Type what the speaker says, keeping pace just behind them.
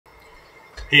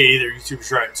Hey there,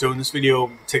 YouTubers. Right. So in this video,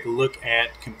 we'll take a look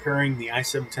at comparing the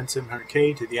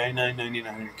i7-10700K to the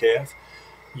i9-9900KF.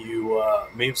 You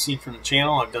may have seen from the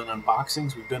channel, I've done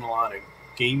unboxings. We've done a lot of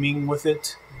gaming with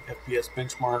it, FPS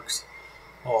benchmarks,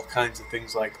 all kinds of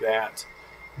things like that.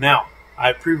 Now,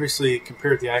 I previously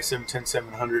compared the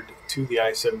i7-10700 to the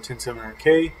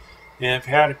i7-10700K, and I've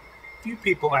had a few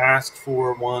people ask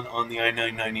for one on the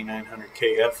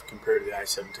i9-9900KF compared to the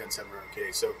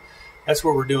i7-10700K. So that's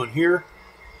what we're doing here.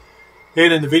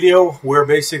 And in the video, we're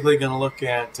basically going to look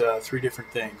at three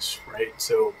different things, right?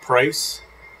 So price,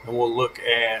 and we'll look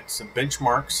at some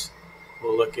benchmarks.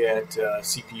 We'll look at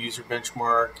CPU user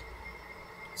benchmark,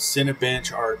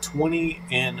 Cinebench R20,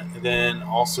 and then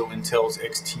also Intel's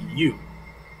XTU.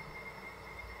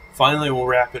 Finally, we'll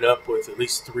wrap it up with at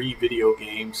least three video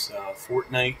games,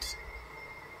 Fortnite,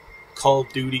 Call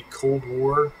of Duty Cold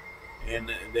War,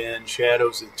 and then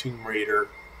Shadows of the Tomb Raider,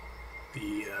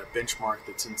 the benchmark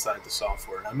that's inside the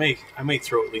software. And I may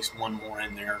throw at least one more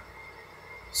in there.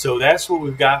 So that's what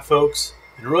we've got, folks.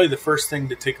 And really the first thing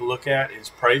to take a look at is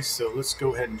price. So let's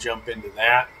go ahead and jump into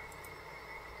that.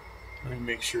 Let me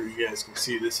make sure you guys can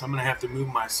see this. I'm going to have to move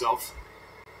myself.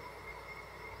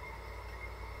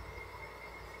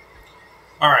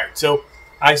 Alright, so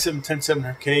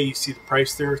i7-10700K, you see the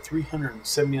price there,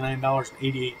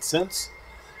 $379.88.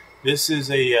 This is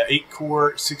a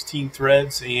 8-core, 16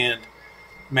 threads, and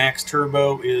max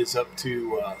turbo is up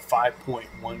to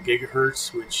 5.1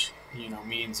 gigahertz, which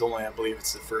means only, I believe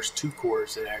it's the first 2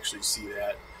 cores that actually see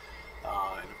that.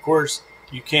 And of course,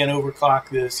 you can overclock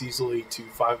this easily to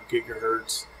 5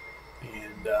 gigahertz,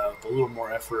 and with a little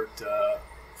more effort,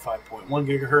 5.1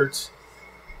 gigahertz.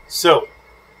 So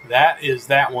that is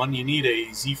that one. You need a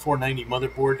Z490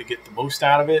 motherboard to get the most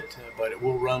out of it, but it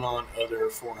will run on other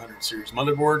 400 series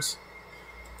motherboards.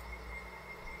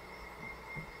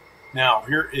 Now,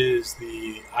 here is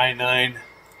the i9, let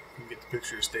me get the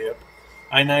picture to stay up,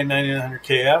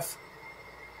 i9-9900KF.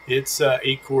 It's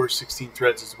 8-core, 16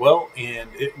 threads as well, and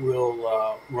it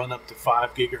will run up to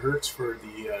 5 gigahertz for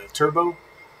the turbo,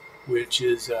 which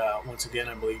is, once again,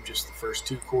 I believe just the first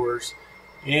 2 cores.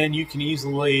 And you can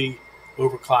easily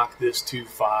overclock this to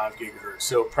 5 gigahertz.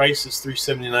 So price is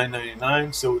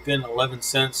 $379.99, so within 11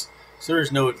 cents, so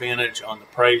there's no advantage on the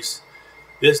price.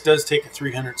 This does take a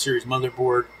 300 series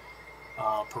motherboard.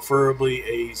 Preferably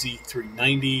a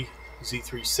Z390,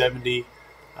 Z370.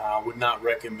 Would not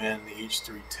recommend the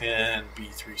H310,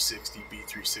 B360,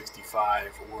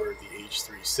 B365, or the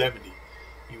H370.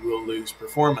 You will lose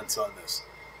performance on this.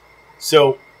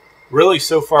 So really,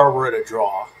 so far we're at a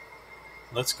draw.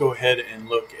 Let's go ahead and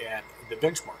look at the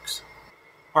benchmarks.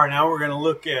 All right, now we're going to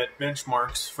look at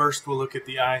benchmarks. First, we'll look at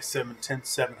the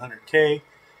i7-10700K,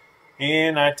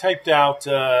 and I typed out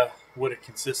what it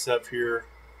consists of here.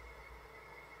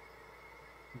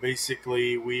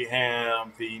 Basically, we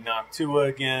have the Noctua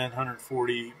again,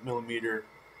 140 millimeter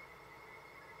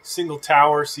single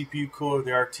tower CPU cooler,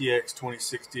 the RTX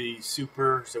 2060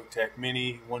 Super Zotac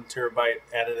Mini, 1 terabyte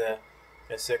Adida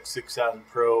SX6000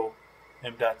 Pro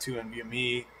M.2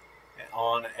 NVMe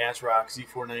on ASRock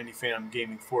Z490 Phantom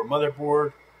Gaming 4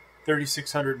 motherboard,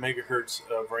 3600 megahertz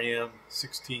of RAM,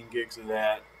 16 gigs of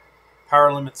that,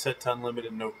 power limit set to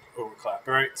unlimited, no overclock.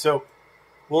 All right, so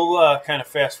we'll kind of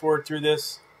fast forward through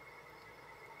this.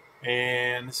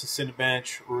 And this is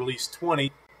Cinebench Release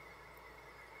 20.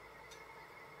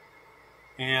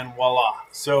 And voila.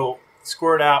 So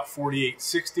scored out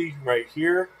 4860 right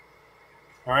here.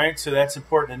 All right, so that's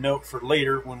important to note for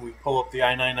later when we pull up the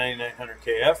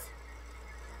i9-9900KF.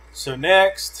 So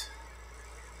next,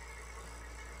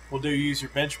 we'll do user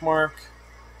benchmark.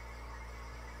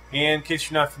 And in case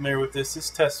you're not familiar with this,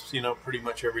 this tests pretty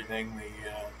much everything: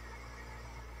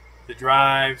 the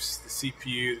drives, the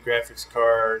CPU, the graphics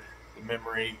card, the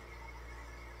memory,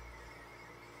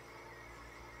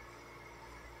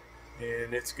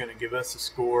 and it's going to give us a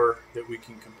score that we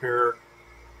can compare.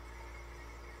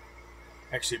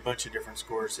 Actually, a bunch of different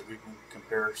scores that we can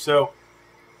compare. So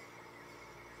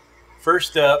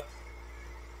first up,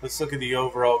 let's look at the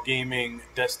overall gaming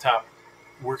desktop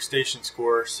workstation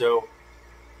score. So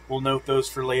we'll note those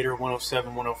for later: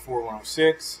 107, 104,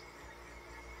 106.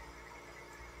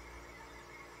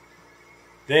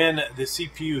 Then the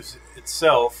CPU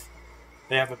itself,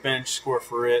 they have a bench score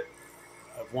for it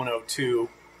of 102.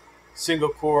 Single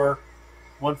core,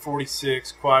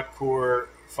 146, quad core,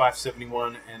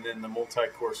 571, and then the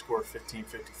multi-core score,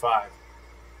 1555.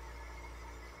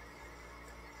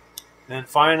 Then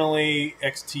finally,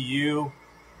 XTU.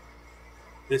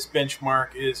 This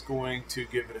benchmark is going to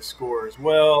give it a score as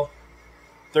well,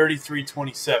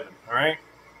 3327. All right,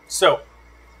 so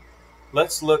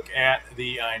let's look at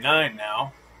the i9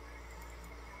 now.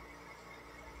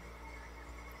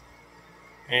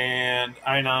 And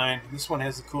i9, this one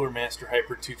has the Cooler Master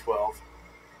Hyper 212.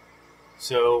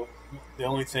 So the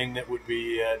only thing that would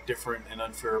be different and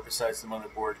unfair besides the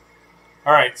motherboard.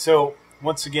 All right, so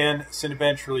once again,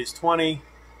 Cinebench Release 20,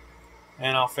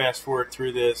 and I'll fast forward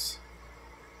through this.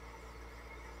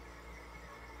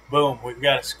 Boom, we've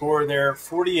got a score there,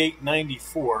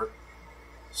 4894.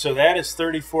 So that is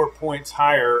 34 points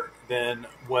higher than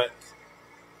what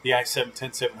the i7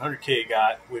 10700K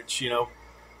got, which, you know,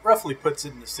 roughly puts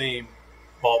it in the same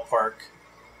ballpark.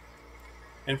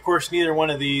 And of course, neither one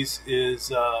of these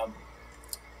is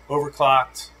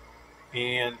overclocked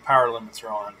and power limits are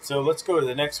on. So let's go to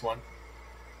the next one,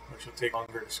 which will take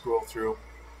longer to scroll through.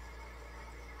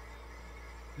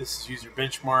 This is user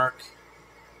benchmark.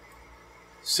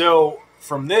 So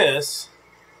from this,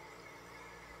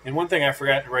 and one thing I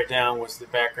forgot to write down was the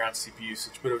background CPU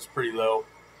usage, but it was pretty low.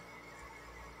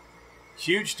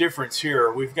 Huge difference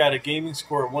here. We've got a gaming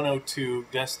score of 102,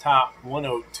 desktop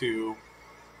 102,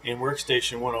 and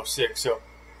workstation 106. So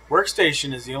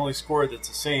workstation is the only score that's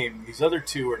the same. These other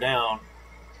two are down.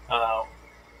 The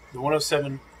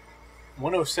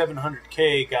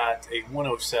 10700K got a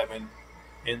 107,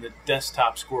 and the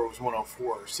desktop score was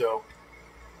 104. So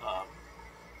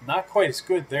not quite as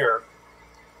good there.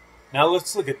 Now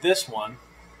let's look at this one.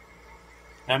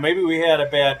 Now maybe we had a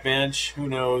bad bench. Who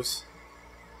knows?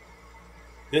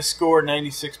 This score,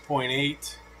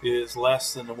 96.8, is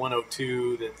less than the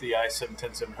 102 that the i7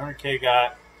 10700K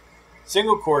got.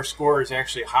 Single core score is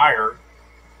actually higher.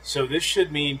 So this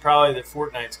should mean probably that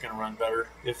Fortnite's going to run better,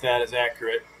 if that is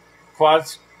accurate. Quad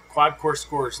core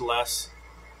score is less.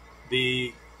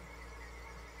 The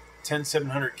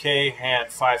 10700K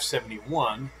had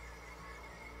 571.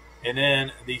 And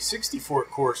then the 64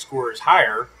 core score is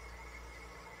higher,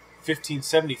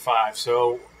 1575.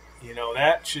 So, you know,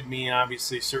 that should mean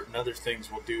obviously certain other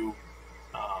things will do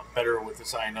better with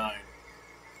this i9.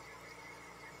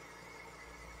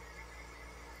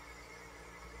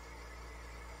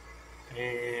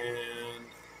 And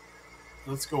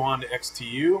let's go on to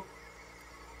XTU.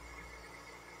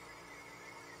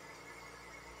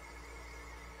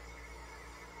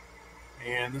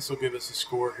 And this will give us a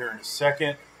score here in a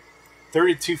second.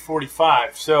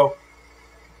 3245. So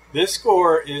this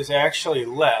score is actually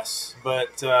less,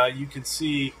 but you can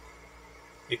see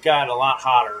it got a lot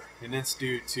hotter, and that's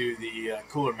due to the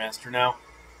Cooler Master. Now,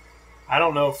 I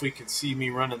don't know if we can see me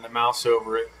running the mouse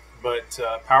over it, but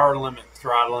power limit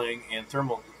throttling and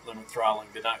thermal limit throttling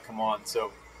did not come on,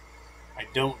 so I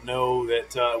don't know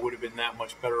that it would have been that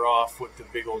much better off with the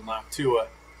big old Noctua.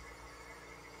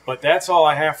 But that's all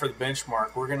I have for the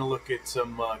benchmark. We're going to look at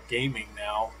some gaming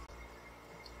now.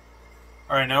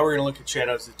 Alright, now we're going to look at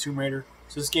Shadows of the Tomb Raider.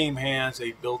 So this game has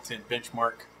a built-in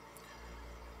benchmark.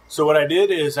 So what I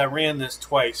did is I ran this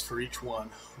twice for each one.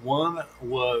 One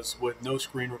was with no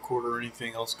screen recorder or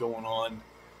anything else going on,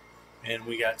 and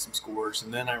we got some scores.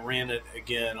 And then I ran it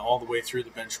again all the way through the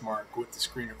benchmark with the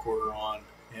screen recorder on,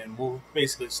 and we'll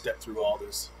basically step through all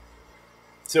this.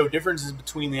 So differences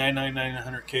between the i9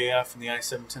 9900KF and the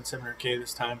i7 10700K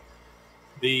this time.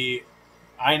 The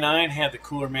i9 had the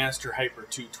Cooler Master Hyper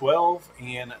 212,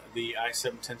 and the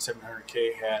i7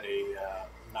 10700K had a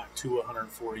Noctua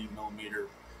 140mm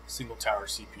single tower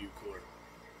CPU cooler.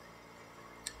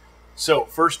 So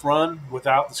first run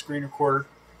without the screen recorder,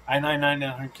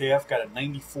 i9 9900KF got a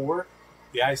 94.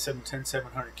 The i7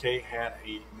 10700K had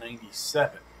a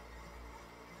 97.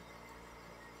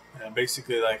 And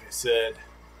basically, like I said,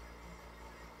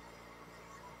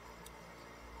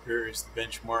 here is the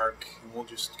benchmark, and we'll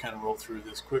just kind of roll through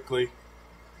this quickly.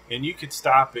 And you could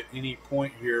stop at any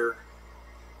point here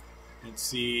and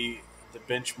see the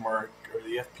benchmark or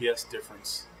the FPS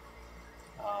difference.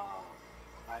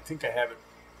 I think I have it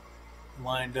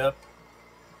lined up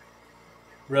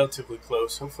relatively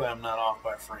close. Hopefully I'm not off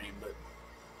by a frame, but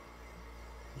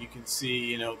you can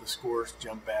see, you know, the scores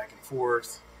jump back and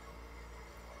forth.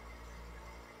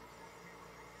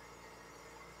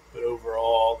 But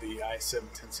overall, the i7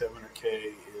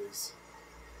 10700K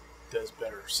does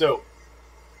better. So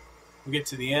we get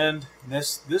to the end. And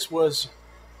this was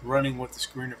running with the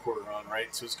screen recorder on,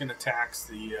 right? So it's going to tax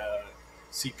the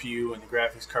CPU and the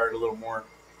graphics card a little more.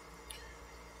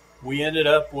 We ended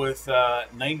up with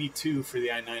 92 for the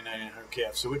i9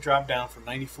 9900KF. So it dropped down from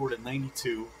 94 to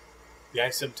 92. The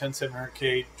i7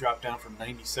 10700K dropped down from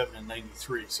 97 to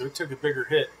 93. So it took a bigger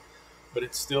hit, but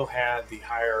it still had the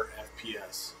higher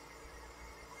FPS.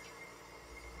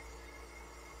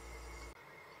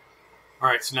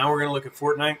 Alright, so now we're going to look at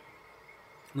Fortnite.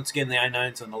 Once again, the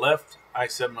i9's on the left,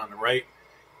 i7 on the right.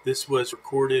 This was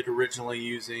recorded originally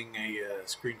using a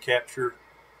screen capture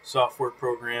software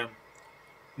program.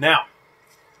 Now,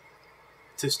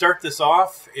 to start this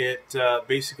off,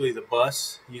 basically the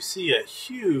bus, you see a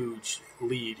huge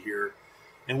lead here.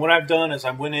 And what I've done is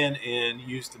I went in and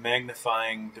used the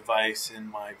magnifying device in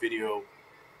my video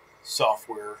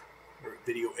software or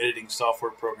video editing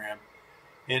software program.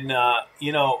 And,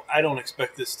 you know, I don't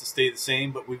expect this to stay the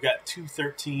same, but we've got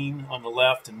 213 on the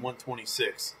left and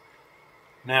 126.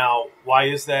 Now, why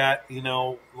is that? You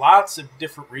know, lots of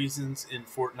different reasons in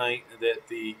Fortnite that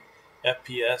the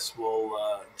FPS will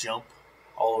jump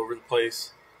all over the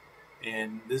place.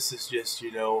 And this is just,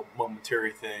 you know,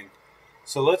 momentary thing.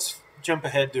 So let's jump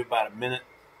ahead to about a minute.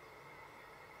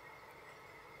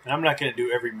 And I'm not going to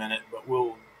do every minute, but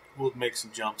we'll make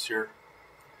some jumps here.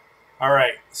 All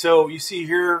right, so you see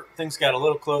here, things got a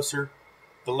little closer.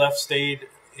 The left stayed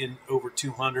in over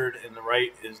 200, and the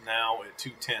right is now at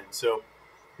 210. So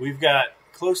we've got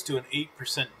close to an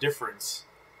 8% difference.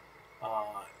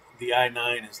 The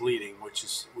i9 is leading, which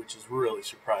is really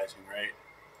surprising, right?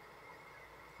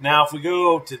 Now, if we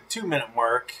go to the 2-minute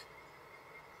mark,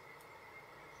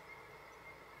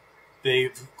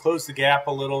 they've closed the gap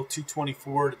a little,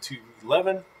 224 to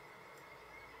 211.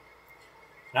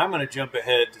 And I'm going to jump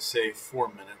ahead to say 4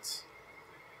 minutes.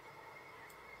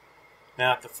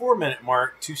 Now at the 4-minute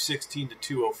mark, 216 to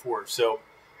 204. So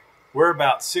we're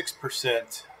about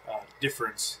 6%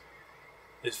 difference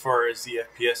as far as the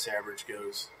FPS average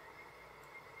goes.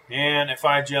 And if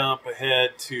I jump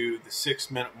ahead to the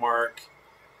 6-minute mark,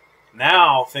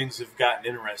 now things have gotten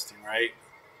interesting, right?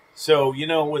 So, you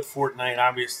know, with Fortnite,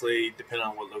 obviously, depending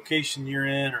on what location you're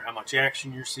in or how much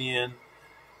action you're seeing,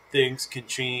 things can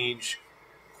change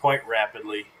quite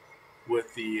rapidly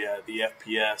with the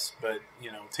FPS, but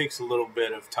you know, it takes a little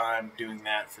bit of time doing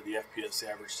that for the FPS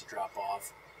average to drop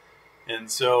off.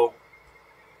 And so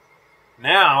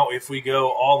now if we go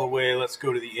all the way, let's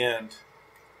go to the end,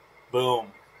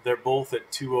 boom, they're both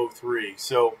at 203.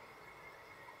 So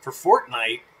for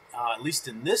Fortnite, at least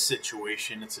in this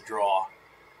situation, it's a draw.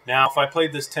 Now if I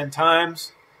played this 10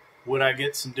 times, would I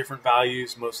get some different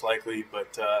values? Most likely,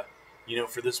 but you know,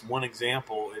 for this one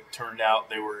example, it turned out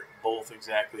they were both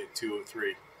exactly at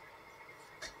 203.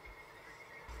 All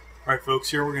right, folks,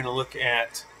 here we're going to look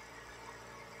at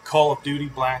Call of Duty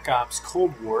Black Ops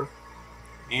Cold War.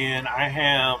 And I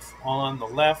have on the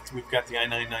left, we've got the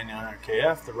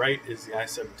i9-9900KF. The right is the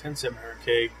i7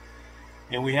 10700K.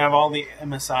 And we have all the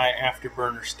MSI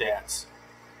Afterburner stats.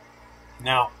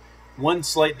 Now, one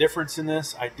slight difference in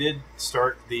this, I did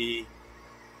start the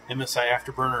MSI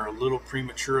Afterburner a little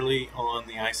prematurely on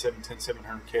the i7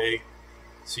 10700K,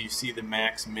 so you see the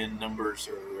max min numbers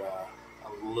are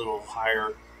a little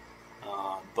higher,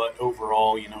 but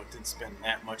overall, you know, it didn't spend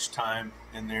that much time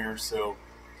in there, so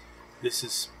this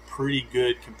is pretty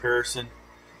good comparison.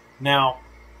 Now,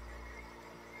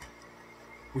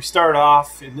 we start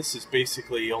off, and this is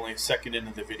basically only a second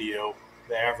into the video.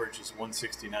 The average is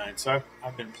 169, so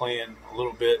I've been playing a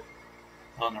little bit.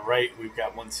 On the right, we've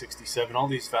got 167. All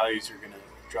these values are going to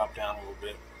drop down a little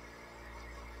bit.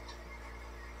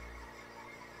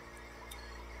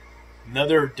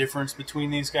 Another difference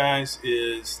between these guys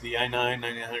is the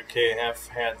i9-9900KF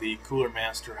had the Cooler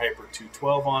Master Hyper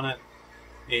 212 on it,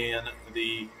 and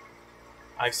the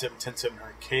i7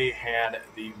 10700K had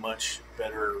the much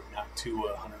better Knock 2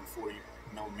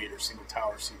 140mm single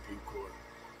tower CPU cooler.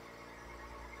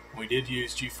 We did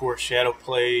use GeForce Shadow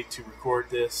Play to record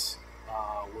this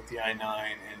with the i9,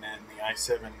 and then the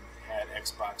i7 had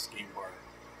Xbox Game Bar.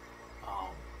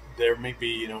 There may be,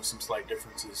 you know, some slight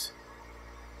differences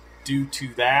due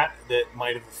to that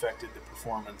might have affected the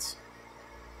performance.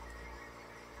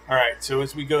 All right, so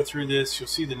as we go through this, you'll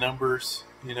see the numbers,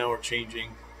 you know, are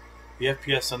changing. The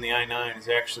FPS on the i9 is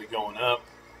actually going up.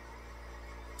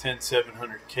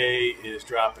 10700K is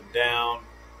dropping down.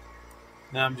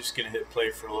 Now I'm just going to hit play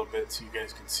for a little bit so you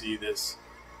guys can see this.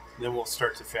 Then we'll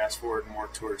start to fast forward more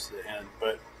towards the end.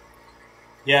 But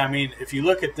yeah, I mean, if you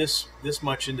look at this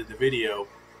much into the video,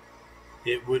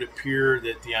 it would appear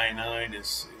that the i9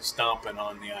 is stomping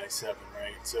on the i7,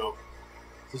 right? So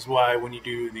this is why when you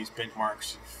do these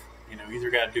benchmarks, you know,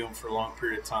 either got to do them for a long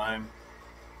period of time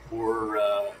or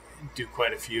do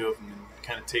quite a few of them and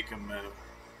kind of take them,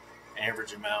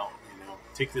 average them out. You know,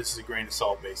 take this as a grain of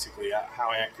salt, basically.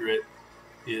 How accurate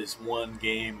is one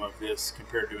game of this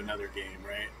compared to another game,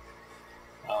 right?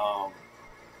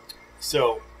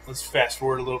 So let's fast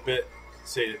forward a little bit,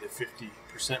 say to the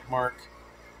 50% mark.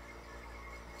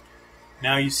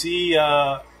 Now you see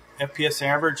FPS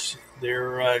average,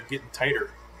 they're getting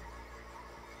tighter.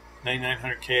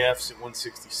 9900KF's at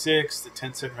 166. The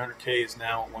 10700K is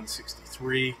now at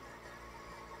 163.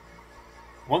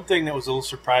 One thing that was a little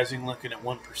surprising looking at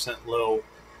 1% low,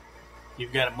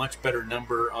 you've got a much better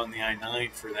number on the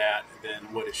i9 for that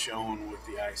than what is shown with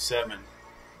the i7.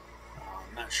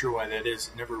 I'm not sure why that is.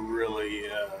 It never really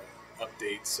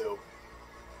updates. So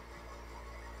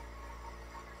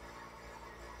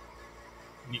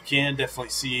you can definitely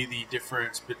see the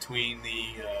difference between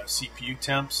the CPU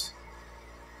temps.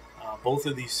 Both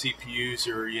of these CPUs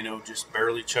are, just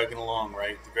barely chugging along,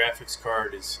 right? The graphics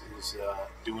card is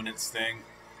doing its thing.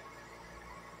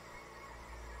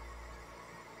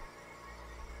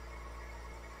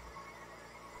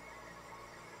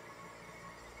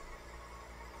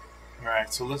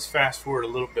 Alright, so let's fast forward a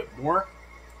little bit more.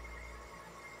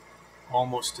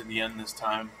 Almost to the end this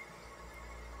time.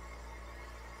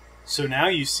 So now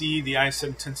you see the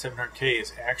i7 10700K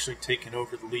is actually taking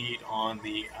over the lead on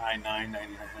the i9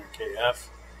 9900KF.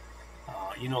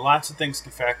 Lots of things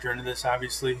can factor into this,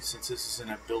 obviously, since this isn't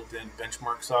a built-in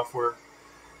benchmark software.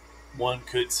 One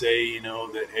could say,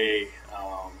 that, hey,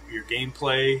 your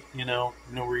gameplay, no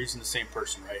reason the same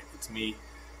person, right? It's me,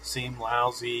 same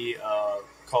lousy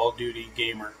Call of Duty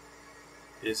gamer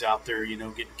is out there,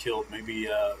 getting killed. Maybe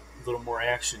a little more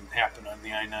action happened on the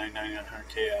i9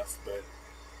 9900KF, but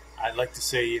I'd like to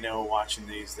say, watching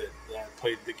these, that I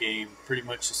played the game pretty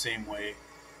much the same way.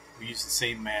 We used the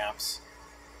same maps.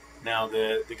 Now,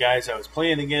 the guys I was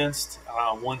playing against,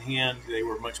 on one hand, they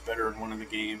were much better in one of the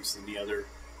games than the other.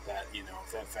 That,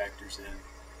 if that factors in.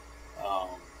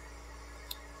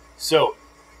 So,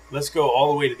 let's go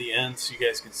all the way to the end so you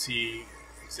guys can see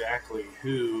exactly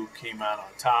who came out on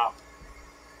top.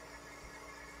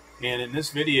 And in this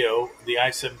video, the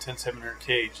i7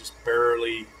 10700K just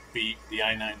barely beat the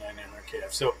i9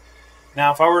 9900KF. So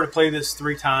now if I were to play this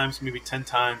 3 times, maybe 10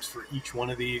 times for each one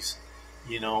of these,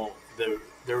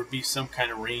 there would be some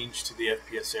kind of range to the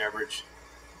FPS average.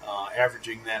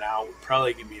 Averaging that out would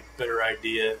probably give me a better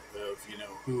idea of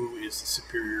who is the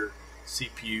superior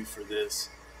CPU for this.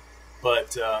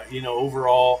 But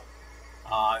overall,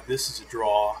 this is a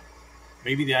draw.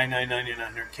 Maybe the i9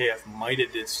 9900KF might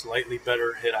have did slightly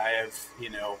better had I have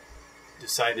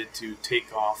decided to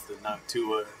take off the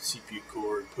Noctua CPU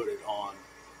core and put it on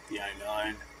the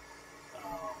i9.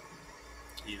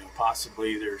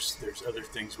 Possibly there's other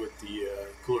things with the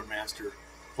Cooler Master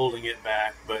holding it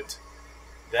back, but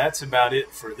that's about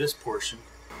it for this portion.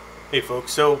 Hey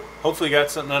folks, so hopefully you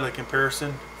got something out of the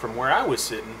comparison. From where I was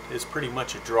sitting is pretty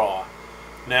much a draw.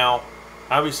 Now,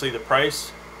 obviously the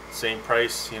price, same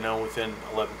price, within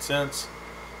 11 cents.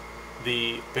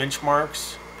 The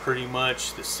benchmarks, pretty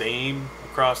much the same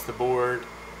across the board.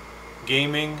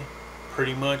 Gaming,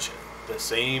 pretty much the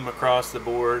same across the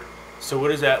board. So what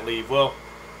does that leave? Well,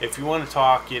 if you want to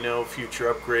talk,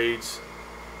 future upgrades,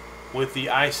 with the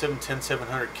i7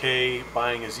 10700K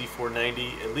buying a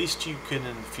Z490, at least you can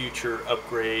in the future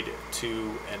upgrade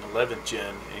to an 11th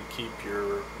gen and keep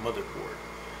your motherboard.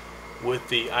 With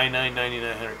the i9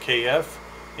 9900KF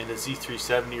and a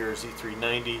Z370 or a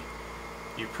Z390,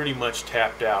 you're pretty much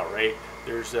tapped out, right?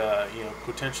 There's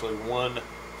potentially one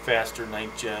faster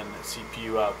 9th gen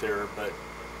CPU out there, but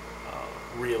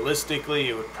realistically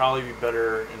it would probably be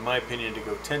better, in my opinion, to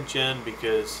go 10th gen,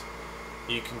 because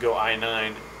you can go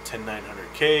i9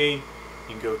 10900K, you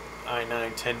can go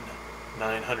i9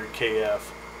 10900KF,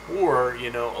 or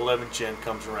 11th gen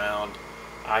comes around,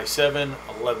 i7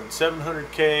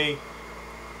 11700K,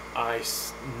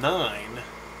 i9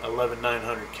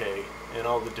 11900K, and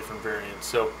all the different variants.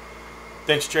 So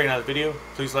thanks for checking out the video.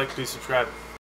 Please like, please subscribe.